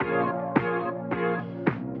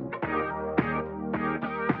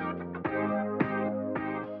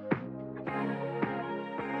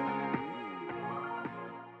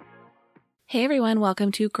Hey everyone,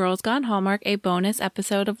 welcome to Girls Gone Hallmark, a bonus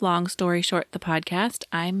episode of Long Story Short, the podcast.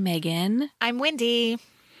 I'm Megan. I'm Wendy.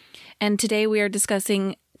 And today we are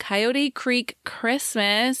discussing Coyote Creek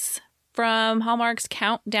Christmas from Hallmark's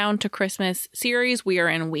Countdown to Christmas series. We are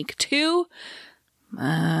in week 2.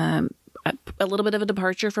 A little bit of a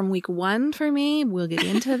departure from week 1 for me. We'll get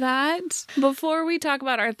into that. Before we talk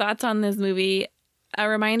about our thoughts on this movie, a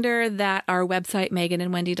reminder that our website,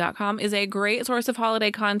 meganandwendy.com, is a great source of holiday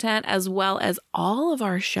content, as well as all of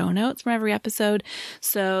our show notes from every episode.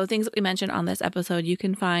 So things that we mentioned on this episode, you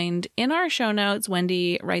can find in our show notes.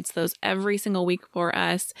 Wendy writes those every single week for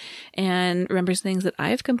us and remembers things that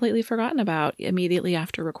I've completely forgotten about immediately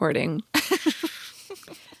after recording.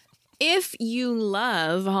 If you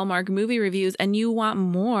love Hallmark movie reviews and you want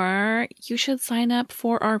more, you should sign up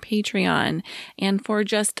for our Patreon. And for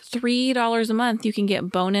just $3 a month, you can get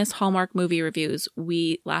bonus Hallmark movie reviews.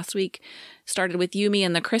 We last week started with Yumi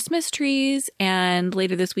and the Christmas trees, and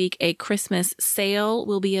later this week, a Christmas sale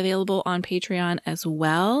will be available on Patreon as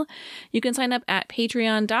well. You can sign up at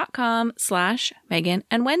patreon.com/Megan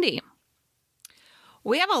and Wendy.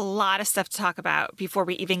 We have a lot of stuff to talk about before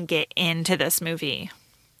we even get into this movie.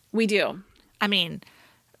 We do. I mean,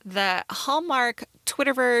 the Hallmark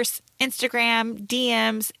Twitterverse, Instagram,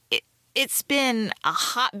 DMs, it's been a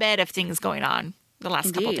hotbed of things going on the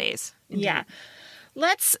last couple days. Indeed. Yeah.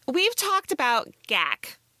 We've talked about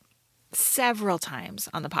GAC several times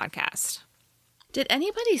on the podcast. Did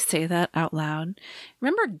anybody say that out loud?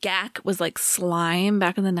 Remember GAC was like slime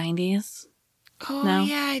back in the 90s? Oh, No?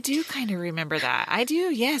 yeah, I do kind of remember that. I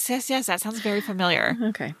do. Yes. That sounds very familiar.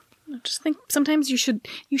 Okay. I just think sometimes you should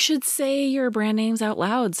say your brand names out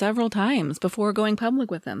loud several times before going public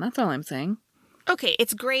with them. That's all I'm saying. Okay,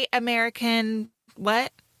 it's Great American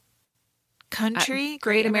what? Country?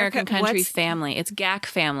 Great American Country Family. It's GAC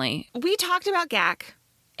family. We talked about GAC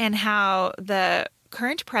and how the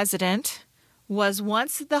current president was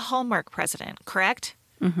once the Hallmark president, correct?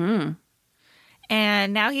 Mm-hmm.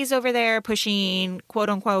 And now he's over there pushing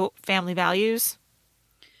quote-unquote family values.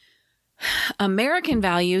 American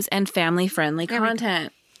values and family-friendly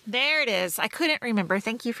content. There it is. I couldn't remember.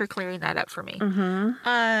 Thank you for clearing that up for me.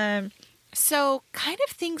 Mm-hmm. So kind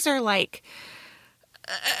of things are like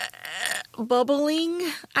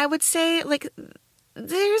bubbling, I would say. Like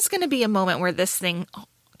there's going to be a moment where this thing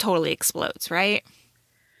totally explodes, right?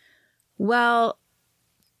 Well,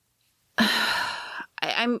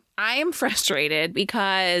 I'm frustrated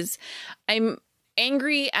because I'm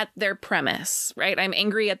angry at their premise, right? I'm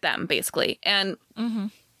angry at them, basically. And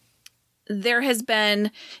there has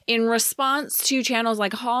been, in response to channels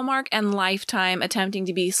like Hallmark and Lifetime attempting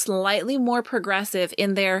to be slightly more progressive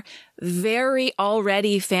in their very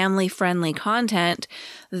already family-friendly content,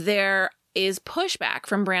 there is pushback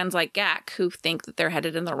from brands like GAC who think that they're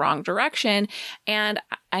headed in the wrong direction. And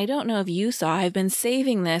I don't know if you saw, I've been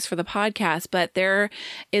saving this for the podcast, but there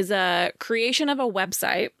is a creation of a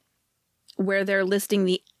website where they're listing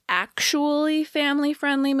the actually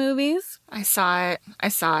family-friendly movies. I saw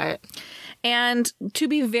it. And to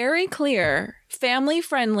be very clear,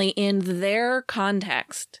 family-friendly in their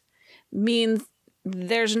context means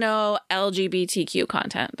there's no LGBTQ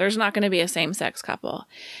content. There's not going to be a same-sex couple.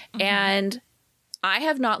 Mm-hmm. And I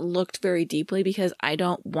have not looked very deeply because I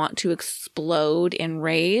don't want to explode in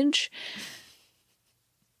rage.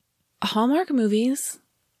 Hallmark movies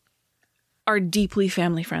are deeply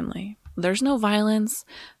family-friendly. There's no violence.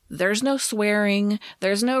 There's no swearing.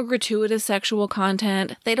 There's no gratuitous sexual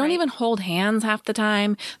content. They don't even hold hands half the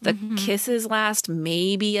time. The kisses last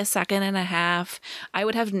maybe a second and a half. I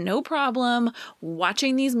would have no problem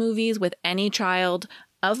watching these movies with any child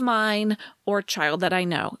of mine or child that I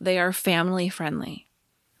know. They are family friendly.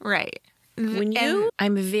 Right.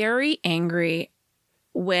 I'm very angry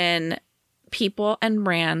when people and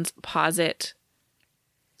brands posit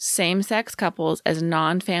same-sex couples as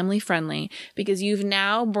non-family friendly because you've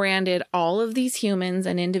now branded all of these humans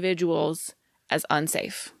and individuals as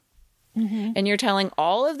unsafe. Mm-hmm. And you're telling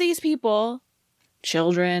all of these people,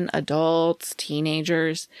 children, adults,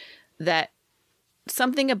 teenagers, that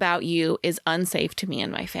something about you is unsafe to me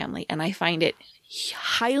and my family. And I find it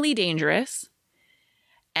highly dangerous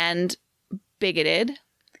and bigoted,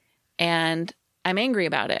 and I'm angry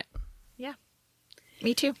about it. Yeah,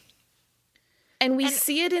 me too. And we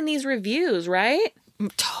see it in these reviews, right?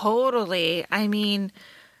 Totally. I mean,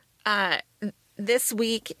 this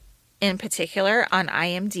week in particular on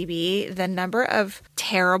IMDb, the number of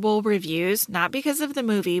terrible reviews, not because of the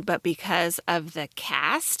movie, but because of the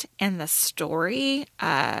cast and the story,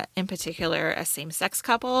 in particular, a same-sex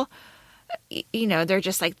couple, you know, they're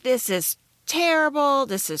just like, this is terrible.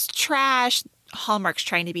 This is trash. Hallmark's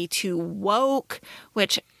trying to be too woke,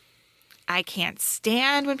 which I can't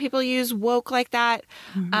stand when people use woke like that,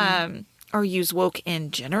 or use woke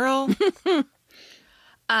in general.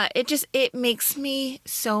 It makes me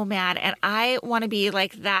so mad. And I want to be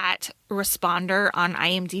like that responder on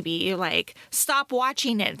IMDb, like, stop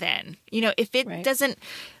watching it then. You know, if it doesn't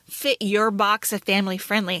fit your box of family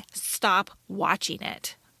friendly, stop watching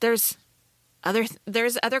it. There's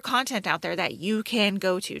other content out there that you can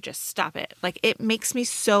go to. Just stop it. Like, it makes me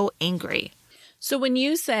so angry. So when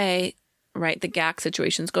you say, right, the GAC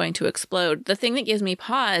situation's going to explode, the thing that gives me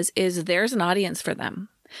pause is there's an audience for them.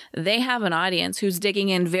 They have an audience who's digging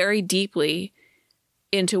in very deeply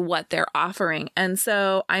into what they're offering. And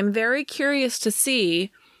so I'm very curious to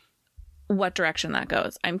see what direction that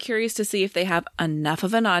goes. I'm curious to see if they have enough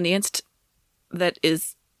of an audience that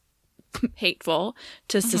is hateful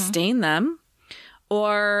to sustain them,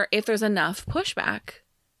 or if there's enough pushback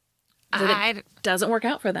that it doesn't work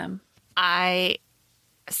out for them. I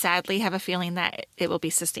sadly have a feeling that it will be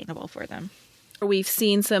sustainable for them. We've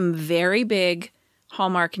seen some very big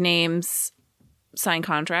Hallmark names sign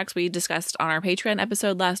contracts. We discussed on our Patreon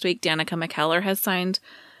episode last week, Danica McKellar has signed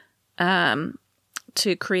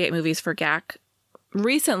to create movies for GAC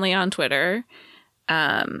recently on Twitter.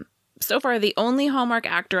 So far, the only Hallmark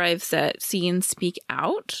actor I've seen speak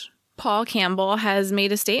out, Paul Campbell, has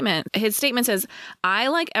made a statement. His statement says, "I,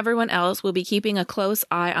 like everyone else, will be keeping a close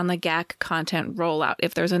eye on the GAC content rollout.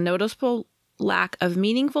 If there's a noticeable lack of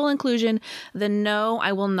meaningful inclusion, then no,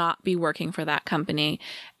 I will not be working for that company."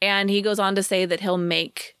 And he goes on to say that he'll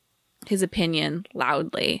make his opinion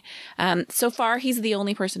loudly. So far, he's the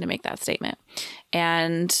only person to make that statement.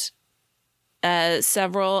 And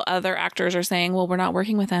several other actors are saying, well, we're not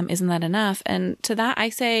working with them. Isn't that enough? And to that, I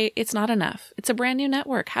say it's not enough. It's a brand new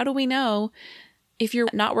network. How do we know if you're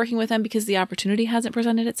not working with them because the opportunity hasn't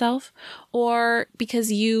presented itself, or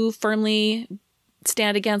because you firmly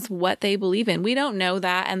stand against what they believe in? We don't know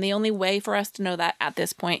that. And the only way for us to know that at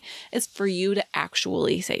this point is for you to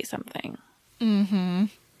actually say something. Mm-hmm.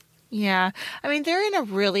 Yeah. I mean, they're in a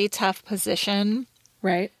really tough position.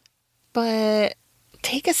 Right. But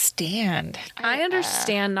take a stand. I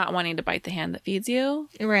understand not wanting to bite the hand that feeds you.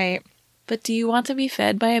 Right. But do you want to be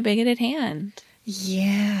fed by a bigoted hand?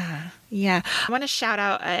 Yeah. Yeah. I want to shout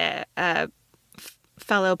out a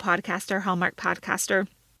fellow podcaster, Hallmark podcaster.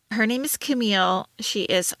 Her name is Camille. She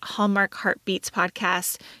is Hallmark Heartbeats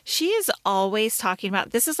podcast. She is always talking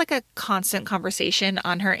about, this is like a constant conversation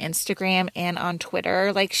on her Instagram and on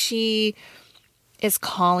Twitter. Like, she is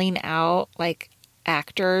calling out like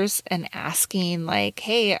actors and asking like,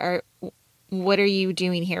 hey, what are you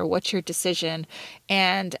doing here? What's your decision?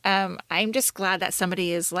 And I'm just glad that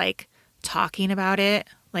somebody is like talking about it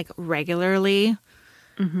like regularly.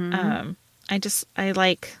 Mm-hmm. I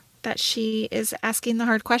like that she is asking the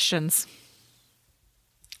hard questions.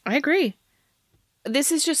 I agree.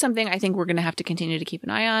 This is just something I think we're going to have to continue to keep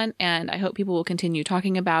an eye on, and I hope people will continue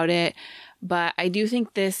talking about it. But I do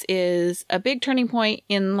think this is a big turning point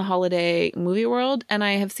in the holiday movie world, and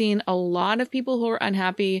I have seen a lot of people who are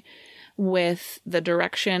unhappy with the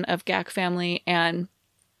direction of GAC Family, and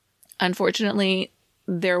unfortunately,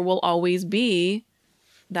 there will always be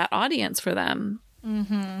that audience for them.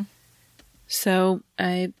 Mm-hmm. So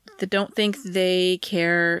I don't think they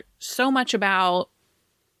care so much about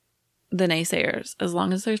the naysayers, as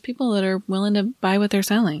long as there's people that are willing to buy what they're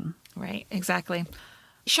selling. Right, exactly.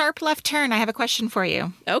 Sharp left turn, I have a question for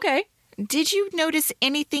you. Okay. Did you notice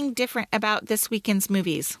anything different about this weekend's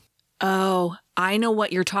movies? Oh, I know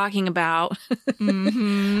what you're talking about.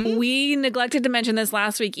 Mm-hmm. We neglected to mention this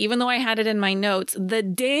last week, even though I had it in my notes. The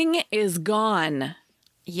ding is gone.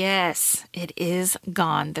 Yes, it is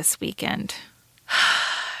gone this weekend.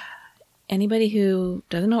 Anybody who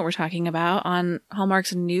doesn't know what we're talking about, on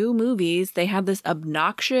Hallmark's new movies, they had this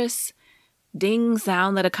obnoxious ding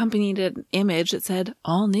sound that accompanied an image that said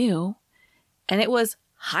all new. And it was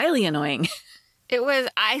highly annoying. It was,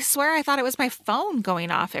 I swear I thought it was my phone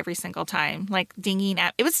going off every single time, like dinging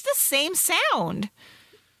at, it was the same sound.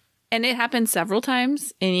 And it happened several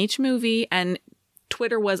times in each movie, and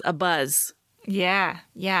Twitter was abuzz. Yeah,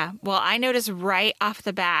 yeah. Well, I noticed right off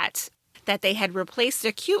the bat that they had replaced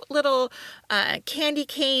a cute little candy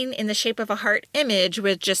cane in the shape of a heart image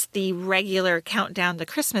with just the regular countdown to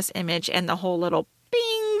Christmas image, and the whole little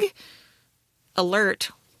bing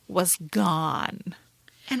alert was gone.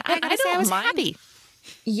 And I gotta say, I was happy.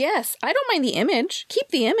 Yes, I don't mind the image. Keep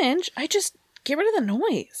the image. I just get rid of the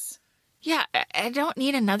noise. Yeah, I don't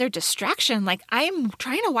need another distraction. Like, I'm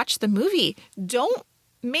trying to watch the movie. Don't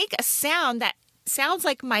make a sound that sounds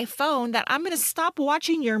like my phone that I'm going to stop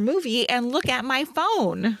watching your movie and look at my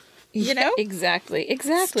phone. You know? Exactly.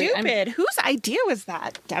 Stupid. Whose idea was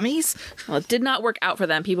that? Dummies. Well, it did not work out for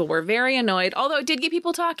them. People were very annoyed. Although it did get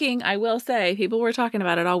people talking, I will say. People were talking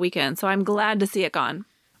about it all weekend. So I'm glad to see it gone.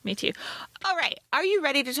 Me too. All right. Are you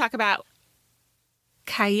ready to talk about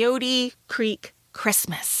Coyote Creek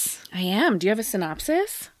Christmas? I am. Do you have a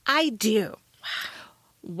synopsis? I do.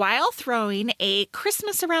 While throwing a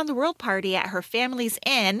Christmas around the world party at her family's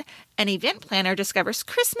inn, an event planner discovers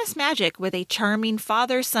Christmas magic with a charming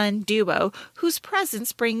father-son duo whose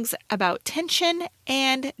presence brings about tension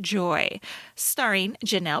and joy. Starring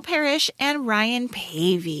Janelle Parrish and Ryan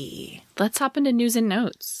Pavey. Let's hop into news and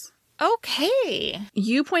notes. Okay.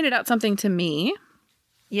 You pointed out something to me.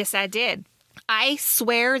 Yes, I did. I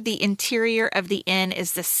swear the interior of the inn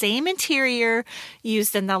is the same interior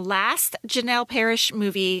used in the last Janelle Parrish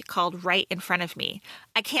movie called Right in Front of Me.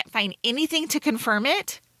 I can't find anything to confirm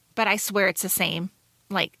it, but I swear it's the same.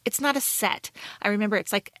 Like, it's not a set. I remember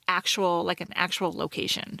it's like an actual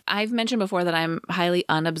location. I've mentioned before that I'm highly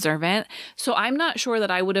unobservant, so I'm not sure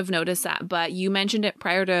that I would have noticed that, but you mentioned it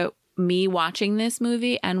prior to me watching this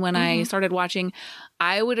movie, and when I started watching,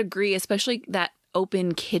 I would agree, especially that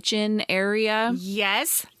open kitchen area.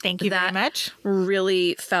 Yes. Thank you very much.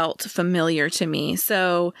 Really felt familiar to me.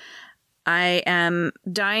 So I am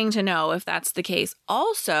dying to know if that's the case.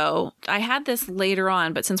 Also, I had this later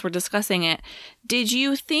on, but since we're discussing it, did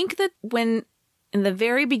you think that when in the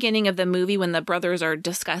very beginning of the movie, when the brothers are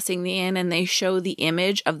discussing the inn and they show the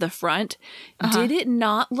image of the front, did it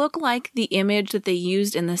not look like the image that they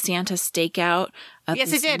used in the Santa stakeout of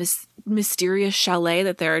yes, this it did. Mysterious chalet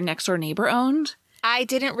that their next door neighbor owned? I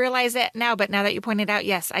didn't realize it now, but now that you pointed out,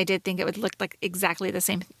 yes, I did think it would look like exactly the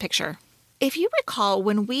same picture. If you recall,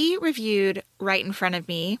 when we reviewed Right in Front of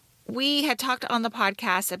Me, we had talked on the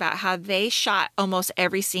podcast about how they shot almost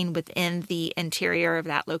every scene within the interior of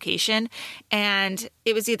that location. And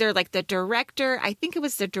it was either like the director, I think it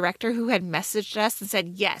was the director who had messaged us and said,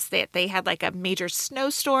 yes, they had like a major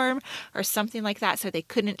snowstorm or something like that. So they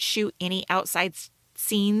couldn't shoot any outside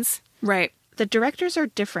scenes. Right. The directors are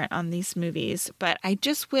different on these movies, but I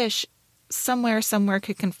just wish somewhere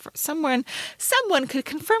could confirm, someone could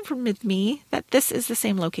confirm with me that this is the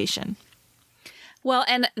same location. Well,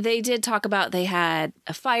 and they did talk about they had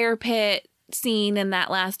a fire pit scene in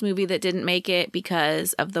that last movie that didn't make it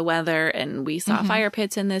because of the weather, and we saw fire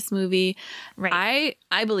pits in this movie. Right.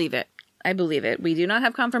 I believe it. I believe it. We do not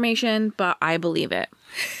have confirmation, but I believe it.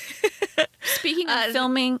 Speaking of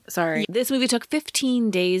filming, this movie took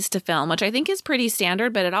 15 days to film, which I think is pretty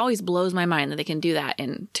standard, but it always blows my mind that they can do that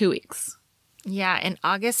in 2 weeks. Yeah, in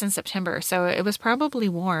August and September. So it was probably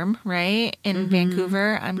warm, right? In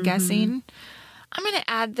Vancouver, I'm guessing. I'm going to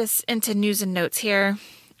add this into news and notes here.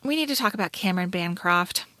 We need to talk about Cameron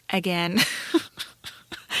Bancroft again.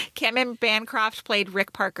 Cameron Bancroft played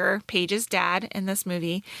Rick Parker, Paige's dad, in this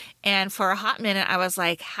movie. And for a hot minute, I was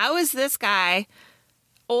like, how is this guy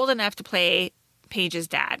old enough to play Paige's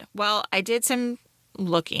dad? Well, I did some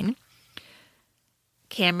looking.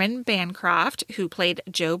 Cameron Bancroft, who played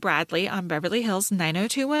Joe Bradley on Beverly Hills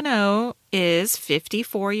 90210, is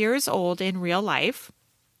 54 years old in real life.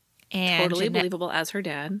 And totally believable as her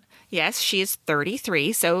dad. Yes, she is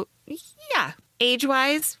 33. So, yeah,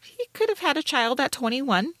 age-wise, he could have had a child at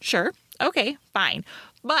 21. Sure. Okay, fine.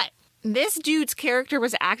 But this dude's character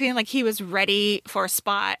was acting like he was ready for a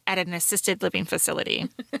spot at an assisted living facility.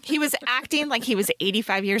 He was acting like he was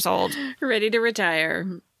 85 years old. Ready to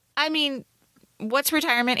retire. I mean, what's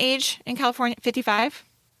retirement age in California? 55?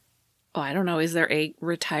 Oh, I don't know. Is there a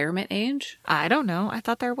retirement age? I don't know. I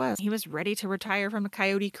thought there was. He was ready to retire from the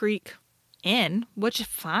Coyote Creek Inn, which is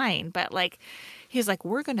fine. But like, he's like,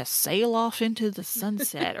 we're going to sail off into the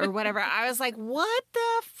sunset or whatever. I was like, what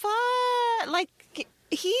the fuck? Like,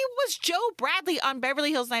 he was Joe Bradley on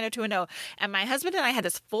Beverly Hills 90210. And my husband and I had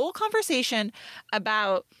this full conversation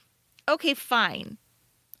about, okay, fine.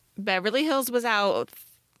 Beverly Hills was out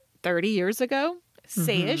 30 years ago,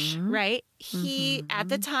 say-ish, right? He, at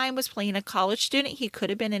the time, was playing a college student. He could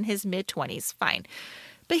have been in his mid-20s, fine.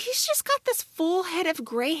 But he's just got this full head of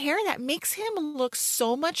gray hair that makes him look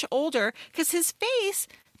so much older because his face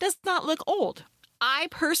does not look old. I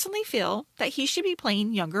personally feel that he should be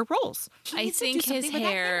playing younger roles. I think his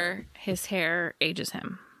hair ages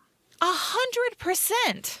him.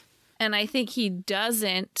 100%. And I think he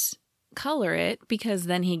doesn't color it because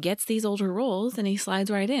then he gets these older roles and he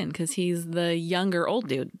slides right in because he's the younger old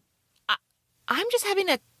dude. I'm just having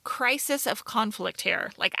a crisis of conflict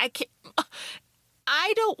here. Like,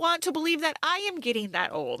 I don't want to believe that I am getting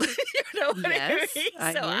that old. You know what I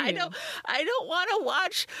mean? So I don't want to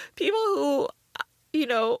watch people who, you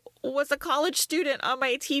know, was a college student on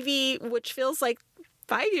my TV, which feels like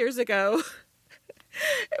 5 years ago.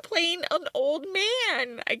 Playing an old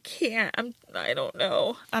man. I can't. I don't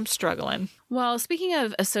know. I'm struggling. Well, speaking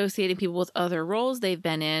of associating people with other roles they've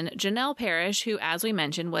been in, Janelle Parrish, who, as we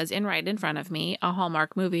mentioned, was in Right in Front of Me, a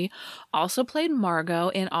Hallmark movie, also played Margot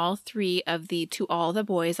in all 3 of the To All the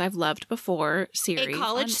Boys I've Loved Before series. A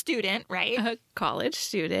college student, right? A college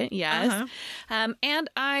student, yes. And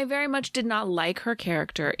I very much did not like her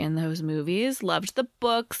character in those movies. Loved the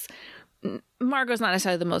books. Margot's not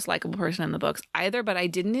necessarily the most likable person in the books either, but I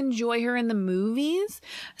didn't enjoy her in the movies.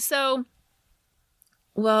 So,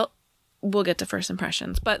 well, we'll get to first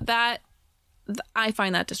impressions, but I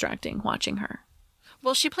find that distracting watching her.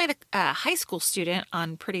 Well, she played a high school student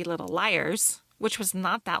on Pretty Little Liars, which was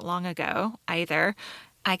not that long ago either.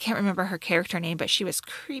 I can't remember her character name, but she was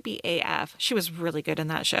creepy AF. She was really good in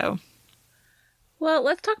that show. Well,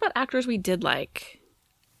 let's talk about actors we did like.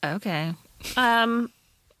 Okay.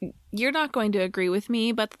 You're not going to agree with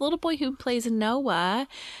me, but the little boy who plays Noah,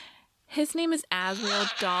 his name is Azriel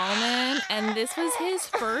Dahlman, and this was his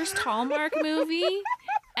first Hallmark movie.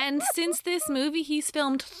 And since this movie, he's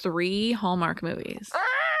filmed 3 Hallmark movies.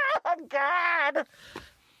 Oh, God.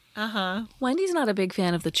 Wendy's not a big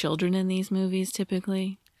fan of the children in these movies,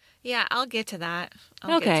 typically. Yeah, I'll get to that.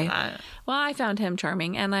 Okay. Well, I found him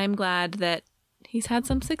charming, and I'm glad that he's had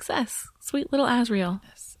some success. Sweet little Azriel.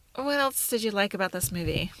 What else did you like about this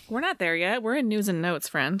movie? We're not there yet. We're in news and notes,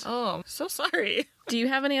 friend. Oh, I'm so sorry. Do you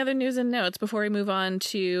have any other news and notes before we move on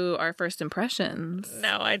to our first impressions?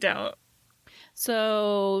 No, I don't.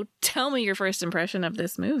 So tell me your first impression of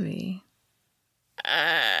this movie.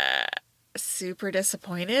 Super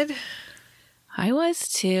disappointed. I was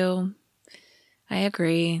too. I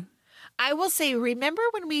agree. I will say, remember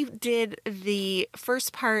when we did the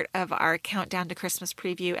first part of our Countdown to Christmas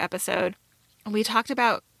preview episode? We talked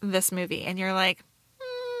about this movie, and you're like,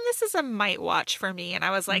 this is a might watch for me. And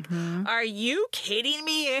I was like, Are you kidding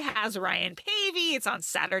me? It has Ryan Pavey. It's on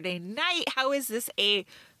Saturday night. How is this a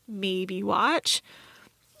maybe watch?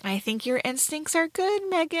 I think your instincts are good,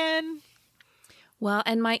 Megan. Well,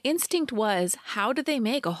 and my instinct was, how did they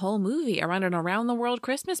make a whole movie around an around-the-world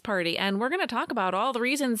Christmas party? And we're going to talk about all the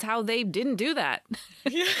reasons how they didn't do that.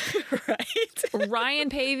 Yeah, right. Ryan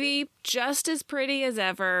Pavey, just as pretty as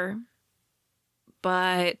ever,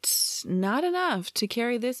 but not enough to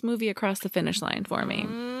carry this movie across the finish line for me.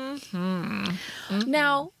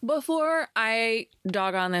 Now, before I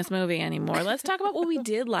dog on this movie anymore, let's talk about what we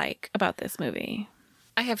did like about this movie.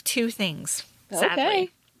 I have 2 things,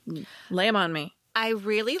 sadly. Okay. Lay them on me. I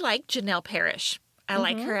really like Janelle Parrish. I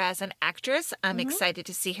like her as an actress. I'm excited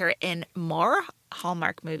to see her in more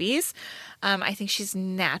Hallmark movies. I think she's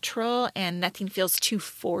natural and nothing feels too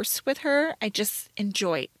forced with her. I just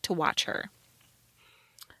enjoy to watch her.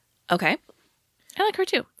 Okay. I like her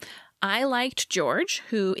too. I liked George,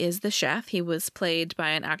 who is the chef. He was played by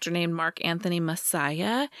an actor named Mark Anthony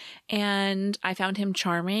Messiah, and I found him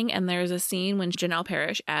charming. And there's a scene when Janelle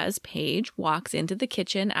Parrish as Paige walks into the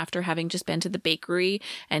kitchen after having just been to the bakery,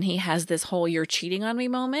 and he has this whole "you're cheating on me"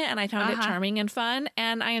 moment, and I found it charming and fun,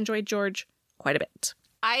 and I enjoyed George quite a bit.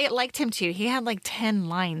 I liked him too. He had like 10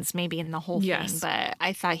 lines maybe in the whole thing, but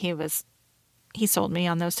I thought he sold me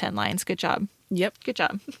on those 10 lines. Good job. Yep. Good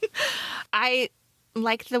job. I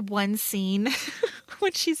like the one scene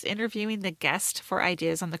when she's interviewing the guest for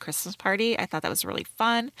ideas on the Christmas party. I thought that was really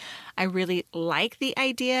fun. I really like the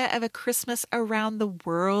idea of a Christmas around the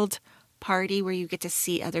world party where you get to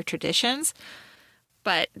see other traditions,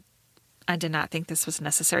 but I did not think this was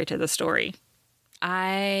necessary to the story.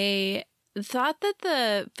 I thought that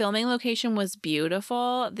the filming location was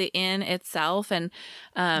beautiful, the inn itself, and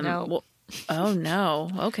No. well, oh no.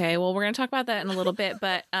 Okay, well, we're going to talk about that in a little bit,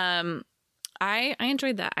 but I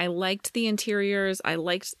enjoyed that. I liked the interiors. I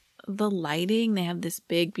liked the lighting. They have this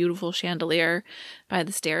big, beautiful chandelier by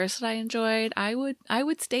the stairs that I enjoyed. I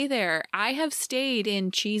would stay there. I have stayed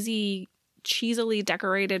in cheesily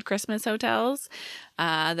decorated Christmas hotels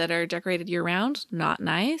that are decorated year round. Not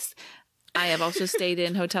nice. I have also stayed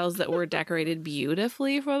in hotels that were decorated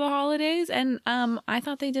beautifully for the holidays, and I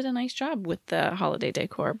thought they did a nice job with the holiday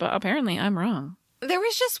decor, but apparently I'm wrong. There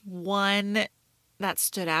was just one that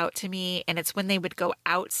stood out to me, and it's when they would go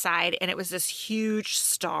outside, and it was this huge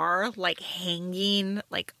star, like hanging,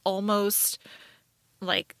 like almost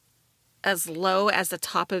like as low as the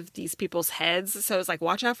top of these people's heads. So it was like,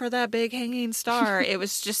 watch out for that big hanging star. It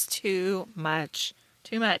was just too much.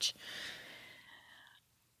 Too much.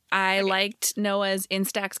 I liked Noah's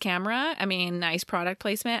Instax camera. I mean, nice product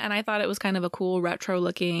placement. And I thought it was kind of a cool retro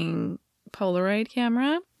looking Polaroid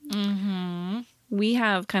camera. we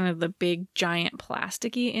have kind of the big giant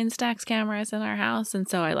plasticky Instax cameras in our house, and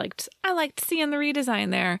so I liked seeing the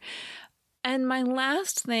redesign there. And my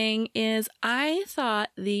last thing is I thought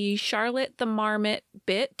the Charlotte the Marmot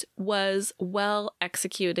bit was well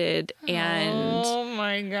executed and oh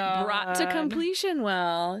my God, brought to completion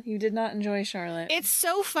well. You did not enjoy Charlotte. It's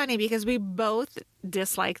so funny because we both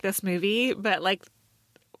dislike this movie, but like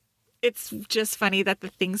it's just funny that the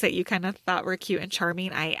things that you kind of thought were cute and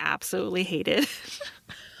charming, I absolutely hated.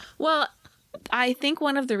 Well, I think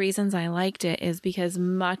one of the reasons I liked it is because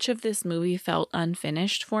much of this movie felt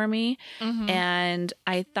unfinished for me. Mm-hmm. And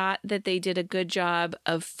I thought that they did a good job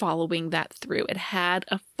of following that through. It had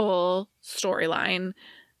a full storyline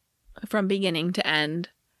from beginning to end,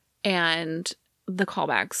 and the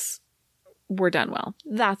callbacks were done well.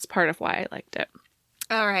 That's part of why I liked it.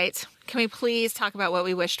 All right. Can we please talk about what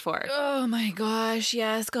we wished for? Oh my gosh.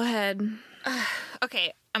 Yes, go ahead.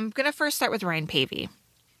 Okay. I'm going to first start with Ryan Pavey.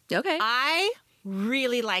 Okay. I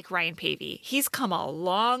really like Ryan Pavey. He's come a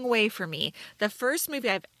long way for me. The first movie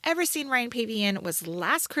I've ever seen Ryan Pavey in was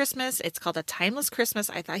Last Christmas. It's called A Timeless Christmas.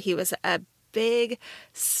 I thought he was a big,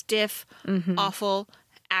 stiff, awful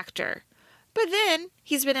actor. But then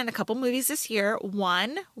he's been in a couple movies this year.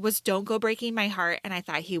 One was Don't Go Breaking My Heart, and I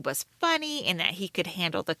thought he was funny and that he could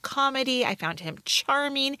handle the comedy. I found him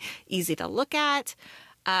charming, easy to look at.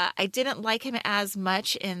 I didn't like him as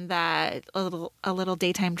much in that a little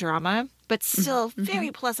daytime drama, but still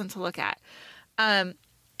very pleasant to look at.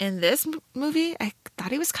 In this movie, I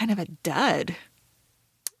thought he was kind of a dud.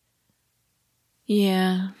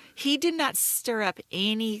 Yeah. He did not stir up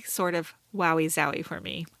any sort of wowie zowie for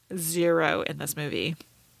me. Zero in this movie.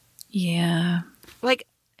 Yeah. Like,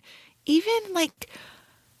 even like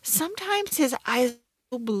sometimes his eyes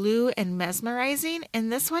were blue and mesmerizing. In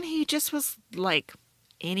this one, he just was like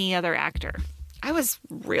any other actor. I was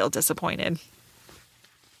real disappointed.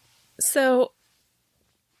 So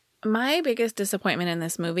my biggest disappointment in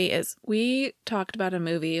this movie is we talked about a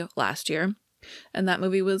movie last year, and that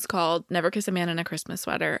movie was called Never Kiss a Man in a Christmas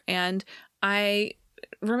Sweater. And I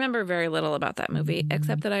remember very little about that movie,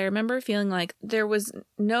 except that I remember feeling like there was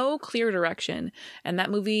no clear direction, and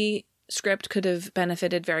that movie script could have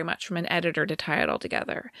benefited very much from an editor to tie it all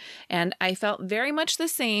together. And I felt very much the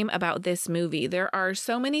same about this movie. There are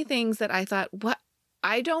so many things that I thought, what?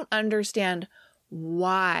 I don't understand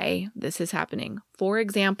why this is happening. For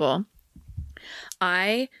example,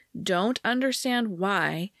 I don't understand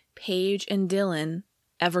why Paige and Dylan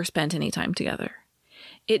ever spent any time together.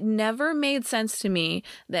 It never made sense to me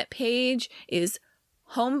that Paige is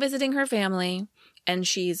home visiting her family and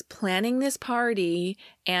she's planning this party,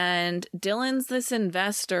 and Dylan's this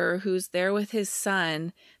investor who's there with his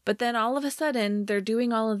son, but then all of a sudden they're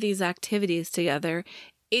doing all of these activities together.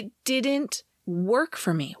 It didn't work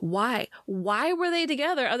for me. Why? Why were they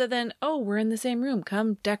together other than, oh, we're in the same room.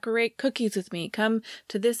 Come decorate cookies with me. Come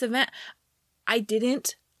to this event. I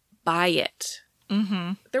didn't buy it.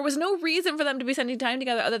 Mm-hmm. There was no reason for them to be spending time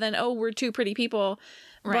together other than, oh, we're two pretty people.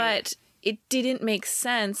 Right. But it didn't make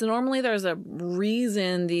sense. Normally there's a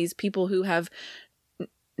reason these people who have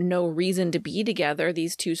no reason to be together,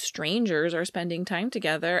 these two strangers, are spending time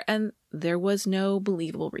together, and there was no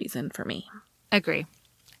believable reason for me. Agree.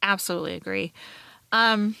 Absolutely agree.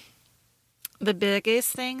 The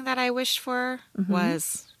biggest thing that I wished for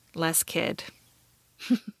was less kid.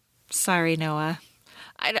 Sorry, Noah.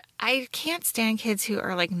 I can't stand kids who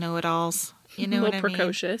are like know-it-alls. You know what I mean?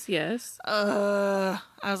 Precocious, yes. I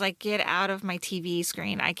was like, get out of my TV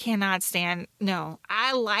screen. I cannot stand. No,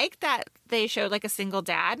 I like that they showed like a single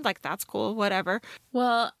dad. Like, that's cool, whatever.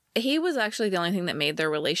 Well, he was actually the only thing that made their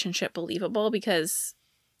relationship believable, because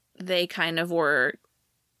they kind of were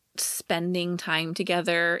spending time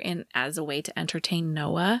together as a way to entertain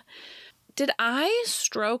Noah. Did I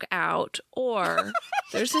stroke out, or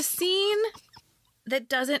there's a scene that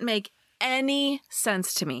doesn't make any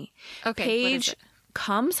sense to me? Okay, Paige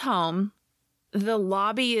comes home. The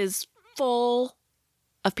lobby is full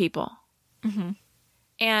of people. Mm-hmm.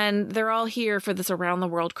 And they're all here for this around the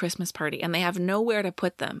world Christmas party, and they have nowhere to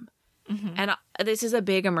put them. Mm-hmm. And this is a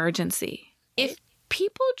big emergency. If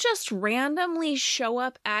people just randomly show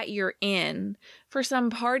up at your inn for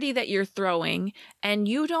some party that you're throwing and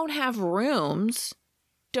you don't have rooms,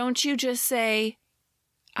 don't you just say,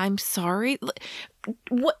 I'm sorry?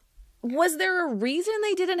 What? Was there a reason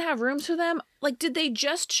they didn't have rooms for them? Like, did they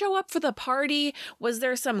just show up for the party? Was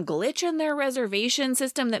there some glitch in their reservation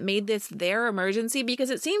system that made this their emergency? Because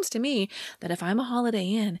it seems to me that if I'm a Holiday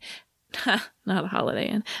Inn, not a Holiday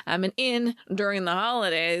Inn, I'm an inn during the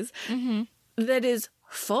holidays that is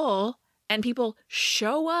full, and people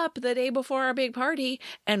show up the day before our big party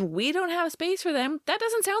and we don't have space for them, that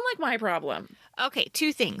doesn't sound like my problem. Okay,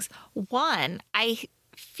 two things. One, I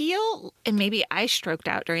feel, and maybe I stroked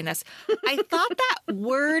out during this, I thought that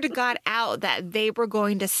word got out that they were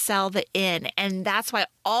going to sell the inn, and that's why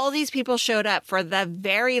all these people showed up for the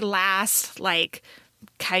very last, like,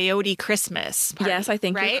 Coyote Christmas party. Yes, I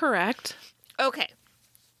think right? you're correct. Okay.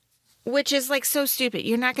 Which is, like, so stupid.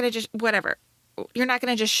 You're not going to just, whatever. You're not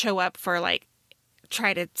going to just show up for, like,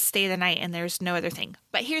 try to stay the night and there's no other thing.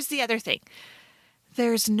 But here's the other thing.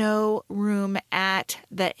 There's no room at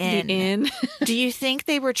the inn. The inn. Do you think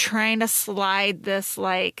they were trying to slide this,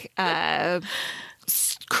 like,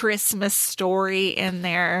 Christmas story in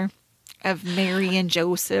there of Mary and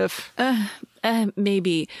Joseph?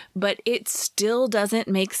 Maybe, but it still doesn't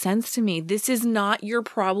make sense to me. This is not your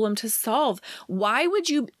problem to solve. Why would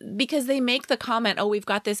you? Because they make the comment, oh, we've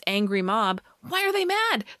got this angry mob. Why are they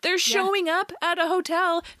mad? They're showing up at a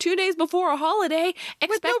hotel 2 days before a holiday,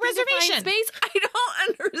 expecting no reservation. to find space. I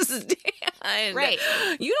don't understand. Right.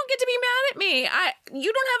 You don't get to be mad at me.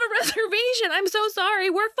 You don't have a reservation. I'm so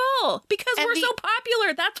sorry. We're full because we're so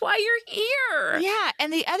popular. That's why you're here. Yeah.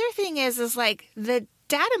 And the other thing is like the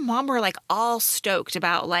dad and mom were like all stoked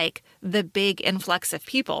about like the big influx of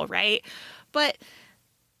people, right? But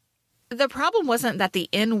the problem wasn't that the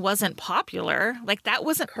inn wasn't popular. Like that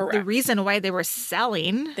wasn't the reason why they were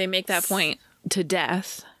selling. They make that point to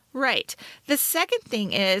death. Right. The second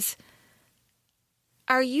thing is,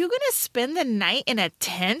 are you going to spend the night in a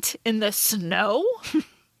tent in the snow?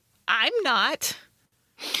 I'm not.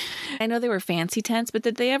 I know they were fancy tents, but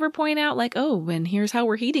did they ever point out like, oh, and here's how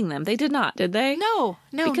we're heating them? They did not, did they? No,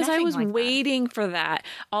 because I was like waiting for that.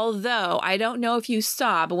 Although I don't know if you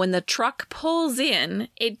saw, but when the truck pulls in,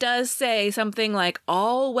 it does say something like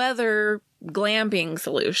all weather glamping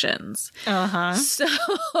solutions. So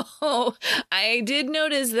I did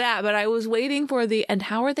notice that, but I was waiting for and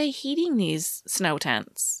how are they heating these snow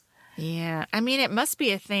tents? Yeah. I mean, it must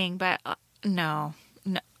be a thing, but no.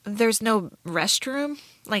 There's no restroom.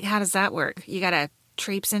 Like, how does that work? You got to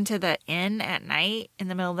traipse into the inn at night, in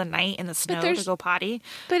the middle of the night, in the snow to go potty?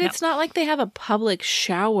 But it's not like they have a public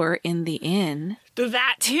shower in the inn.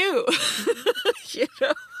 That too. You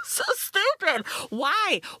know, so stupid.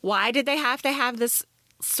 Why? Why did they have to have this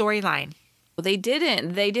storyline? They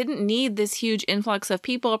didn't. They didn't need this huge influx of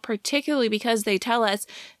people, particularly because they tell us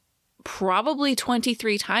probably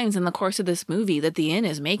 23 times in the course of this movie that the inn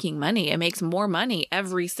is making money. It makes more money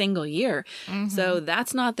every single year. Mm-hmm. So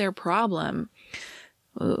that's not their problem.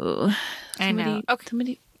 Ooh. I know. Okay.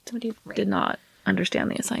 Somebody did not understand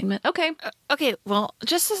the assignment. Okay. Okay. Well,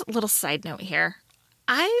 just a little side note here.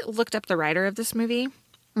 I looked up the writer of this movie,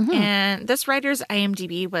 and this writer's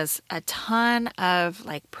IMDb was a ton of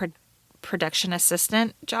like production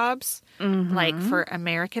assistant jobs, like for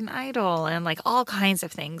American Idol and like all kinds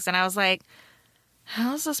of things. And I was like,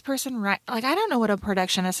 how does this person write? Like, I don't know what a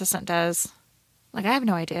production assistant does. Like, I have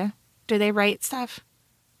no idea. Do they write stuff?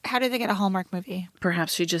 How did they get a Hallmark movie?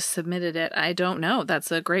 Perhaps she just submitted it. I don't know.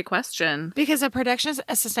 That's a great question. Because a production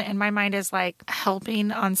assistant in my mind is like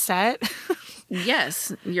helping on set.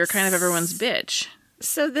 Yes. You're kind of everyone's bitch.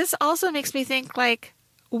 So this also makes me think like,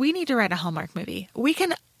 we need to write a Hallmark movie. We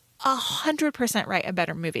can 100% write a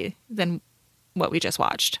better movie than what we just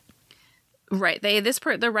watched. Right.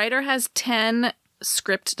 The writer has 10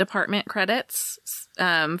 script department credits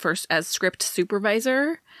as script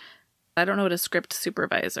supervisor. I don't know what a script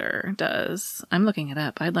supervisor does. I'm looking it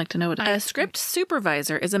up. I'd like to know what a script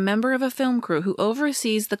supervisor is. A member of a film crew who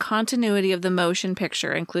oversees the continuity of the motion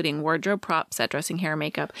picture, including wardrobe, prop, set dressing, hair,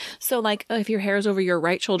 makeup. So like if your hair's over your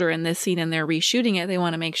right shoulder in this scene and they're reshooting it, they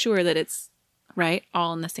want to make sure that it's right,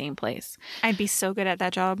 all in the same place. I'd be so good at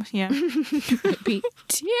that job. Yeah. I'd be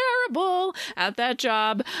terrible at that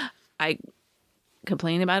job. I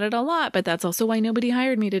complain about it a lot, but that's also why nobody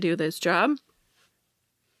hired me to do this job.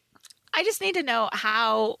 I just need to know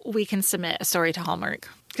how we can submit a story to Hallmark.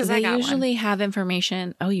 Because they usually have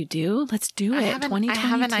information. Oh, you do? Let's do it. 2022. I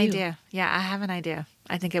have an idea. Yeah, I have an idea.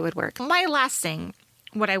 I think it would work. My last thing,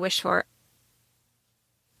 what I wish for,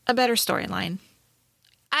 a better storyline.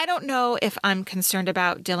 I don't know if I'm concerned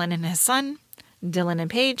about Dylan and his son, Dylan and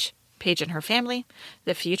Paige, Paige and her family,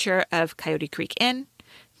 the future of Coyote Creek Inn,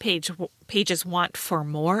 Paige's want for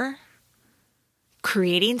more,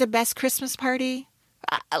 creating the best Christmas party,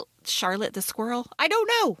 Charlotte the squirrel. I don't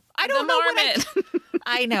know. I don't know what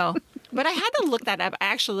I know. But I had to look that up. I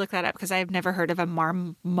actually looked that up because I've never heard of a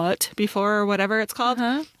marmot before or whatever it's called.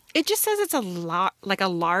 It just says it's like a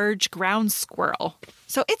large ground squirrel.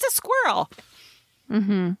 So it's a squirrel.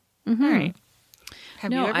 All right.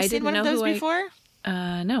 Have you ever seen one of those before?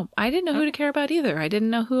 No, I didn't know who to care about either. I didn't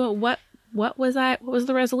know what was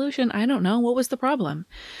the resolution? I don't know. What was the problem?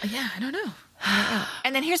 Yeah, I don't know.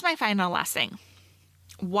 And then here's my final last thing.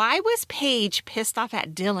 Why was Paige pissed off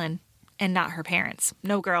at Dylan and not her parents?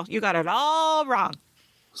 No, girl, you got it all wrong.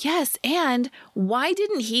 Yes, and why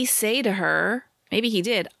didn't he say to her, maybe he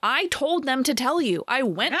did, I told them to tell you. I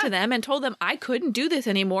went to them and told them I couldn't do this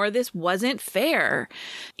anymore. This wasn't fair.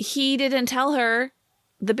 He didn't tell her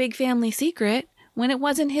the big family secret when it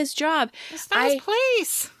wasn't his job. It's not his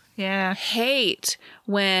place. Yeah. Hate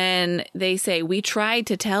when they say, we tried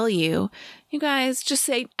to tell you. You guys just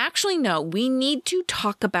say, actually, no, we need to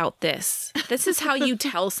talk about this. This is how you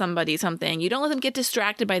tell somebody something. You don't let them get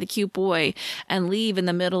distracted by the cute boy and leave in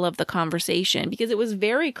the middle of the conversation, because it was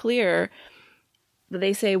very clear that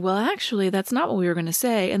they say, well, actually, that's not what we were going to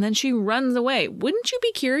say. And then she runs away. Wouldn't you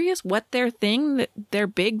be curious what their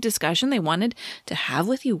big discussion they wanted to have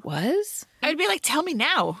with you was? I'd be like, tell me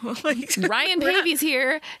now. Ryan Pavy's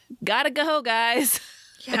here. Gotta go, guys.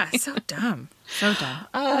 Yeah, so dumb. So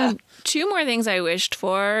dumb. 2 more things I wished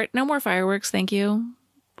for. No more fireworks, thank you.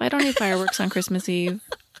 I don't need fireworks on Christmas Eve.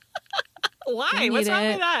 Why? What's wrong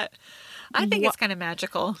with that? I think it's kind of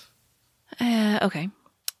magical. Okay.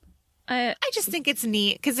 I just think it's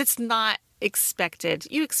neat because it's not expected.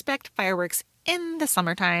 You expect fireworks in the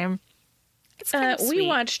summertime. It's kind of sweet. We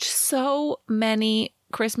watched so many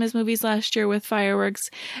Christmas movies last year with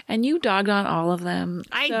fireworks, and you dogged on all of them.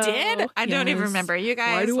 I did? I don't even remember. You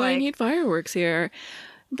guys, why do I need fireworks here?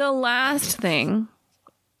 The last thing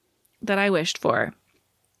that I wished for.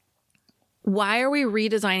 Why are we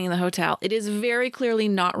redesigning the hotel? It is very clearly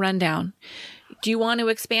not run down. Do you want to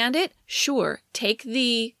expand it? Sure. Take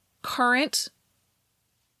the current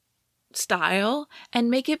style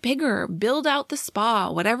and make it bigger. Build out the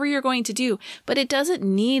spa, whatever you're going to do. But it doesn't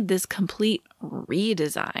need this complete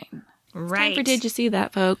redesign. Right. Did you see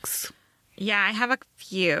that, folks? Yeah, I have a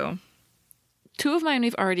few. 2 of mine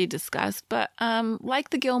we've already discussed, but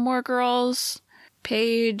like the Gilmore Girls,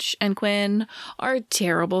 Paige and Quinn are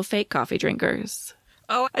terrible fake coffee drinkers.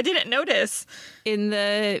 Oh, I didn't notice. In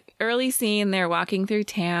the early scene, they're walking through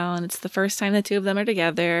town. It's the first time the 2 of them are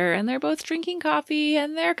together, and they're both drinking coffee,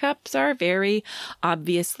 and their cups are very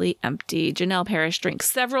obviously empty. Janelle Parrish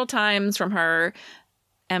drinks several times from her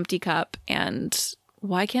empty cup, and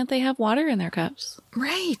why can't they have water in their cups?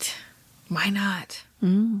 Right. Why not?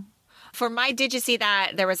 For my Did You See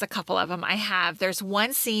That, there was a couple of them. There's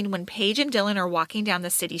one scene when Paige and Dylan are walking down the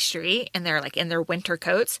city street, and they're like in their winter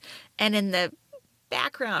coats, and in the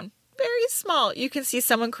background, very small, you can see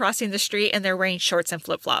someone crossing the street and they're wearing shorts and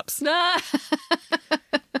flip-flops.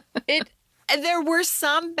 There were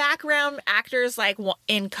some background actors like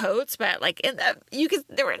in coats, but like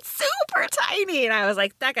they were super tiny, and I was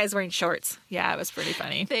like, that guy's wearing shorts. Yeah, it was pretty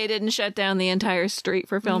funny. They didn't shut down the entire street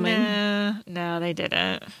for filming. No, they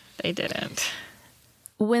didn't. They didn't.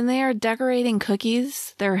 When they are decorating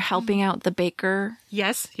cookies, they're helping out the baker.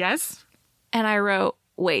 Yes. And I wrote,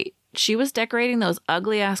 wait, she was decorating those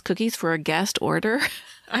ugly-ass cookies for a guest order?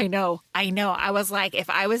 I know. I was like, if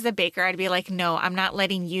I was the baker, I'd be like, no, I'm not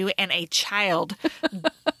letting you and a child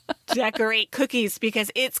decorate cookies because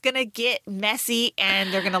it's going to get messy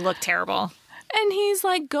and they're going to look terrible. And he's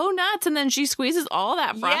like, go nuts. And then she squeezes all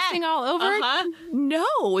that frosting all over.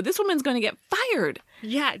 No, this woman's going to get fired.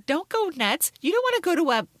 Yeah, don't go nuts. You don't want to go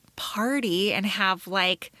to a party and have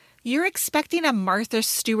you're expecting a Martha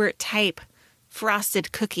Stewart type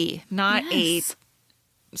frosted cookie, not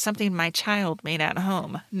something my child made at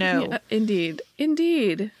home. No. Yeah,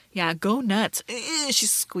 indeed. Yeah, go nuts.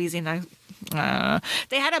 She's squeezing the...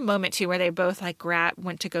 They had a moment, too, where they both,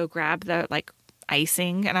 went to go grab the,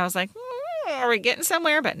 icing. And I was like, are we getting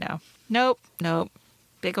somewhere? But no. Nope.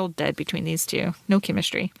 Big old dead between these 2. No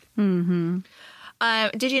chemistry. Mm-hmm.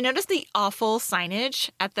 Did you notice the awful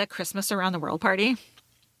signage at the Christmas Around the World party?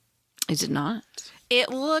 I did not. It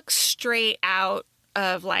looks straight out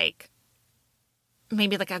of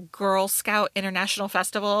maybe a Girl Scout International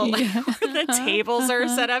Festival, where the tables are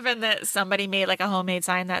set up and that somebody made a homemade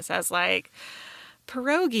sign that says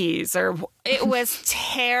pierogies, or it was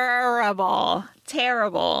terrible.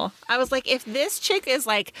 I was like, if this chick is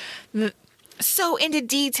so into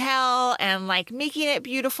detail and making it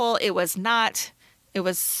beautiful, it was not. It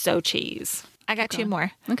was so cheese. I got 2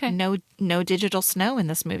 more. Okay. No digital snow in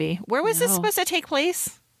this movie. Where was this supposed to take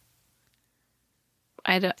place?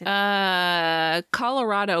 I don't.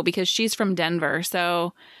 Colorado, because she's from Denver,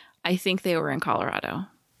 so I think they were in Colorado.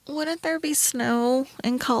 Wouldn't there be snow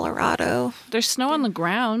in Colorado? There's snow on the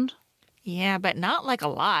ground. Yeah, but not a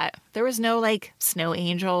lot. There was no snow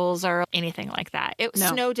angels or anything like that.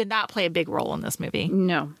 Snow did not play a big role in this movie.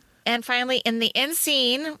 No. And finally, in the end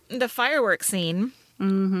scene, the fireworks scene,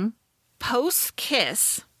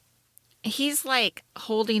 post-kiss, he's like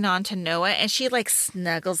holding on to Noah and she like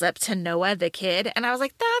snuggles up to Noah, the kid. And I was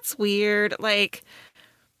like, that's weird. Like,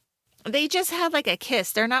 they just had like a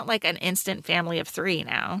kiss. They're not like an instant family of three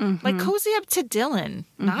now. Like, cozy up to Dylan,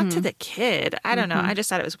 not to the kid. I don't know. I just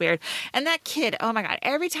thought it was weird. And that kid, oh my God,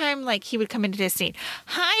 every time like he would come into this scene,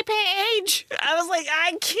 hi, Paige. I was like,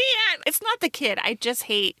 I can't. It's not the kid. I just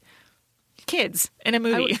hate kids in a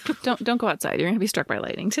movie. Don't go outside. You're going to be struck by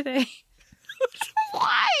lightning today.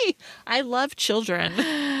 Why? I love children.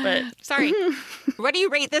 But sorry. What do you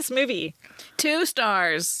rate this movie? 2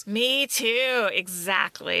 stars. Me too.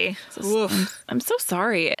 Exactly. I'm so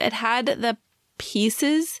sorry. It had the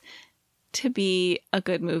pieces to be a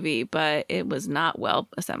good movie, but it was not well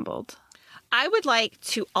assembled. I would like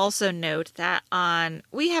to also note that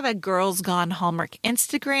we have a Girls Gone Hallmark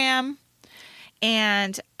Instagram.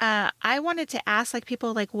 And I wanted to ask like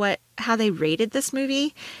people like how they rated this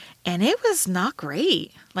movie. And it was not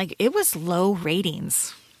great. Like, it was low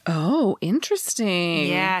ratings. Oh, interesting.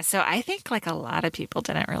 Yeah, so I think like a lot of people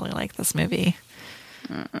didn't really like this movie.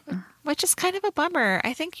 Which is kind of a bummer.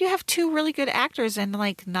 I think you have 2 really good actors and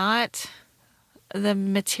like not the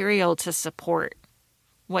material to support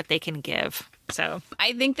what they can give. So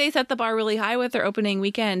I think they set the bar really high with their opening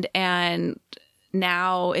weekend, and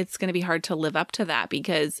now it's going to be hard to live up to that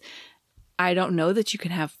because I don't know that you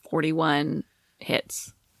can have 41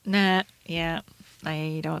 hits. Nah, yeah,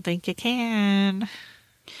 I don't think you can.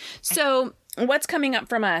 So what's coming up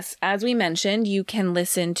from us? As we mentioned, you can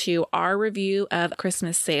listen to our review of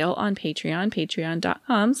Christmas Sale on Patreon,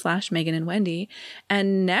 patreon.com/Megan and Wendy.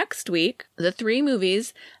 And next week, the 3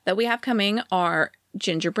 movies that we have coming are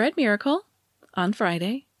Gingerbread Miracle on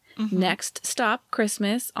Friday, Next Stop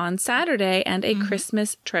Christmas on Saturday, and A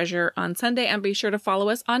Christmas Treasure on Sunday. And be sure to follow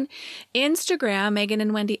us on Instagram, Megan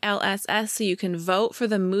and Wendy LSS, so you can vote for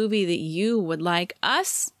the movie that you would like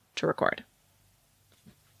us to record.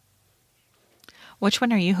 Which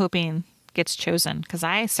one are you hoping gets chosen? Because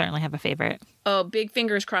I certainly have a favorite. Oh, big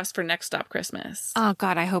fingers crossed for Next Stop Christmas. Oh,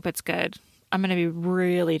 God, I hope it's good. I'm going to be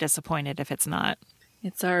really disappointed if it's not.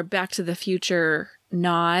 It's our Back to the Future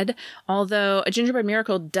nod, although A Gingerbread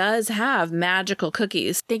Miracle does have magical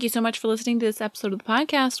cookies. Thank you so much for listening to this episode of the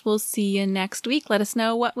podcast. We'll see you next week. Let us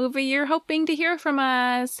know what movie you're hoping to hear from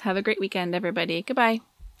us. Have a great weekend, everybody. Goodbye.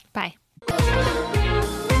 Bye.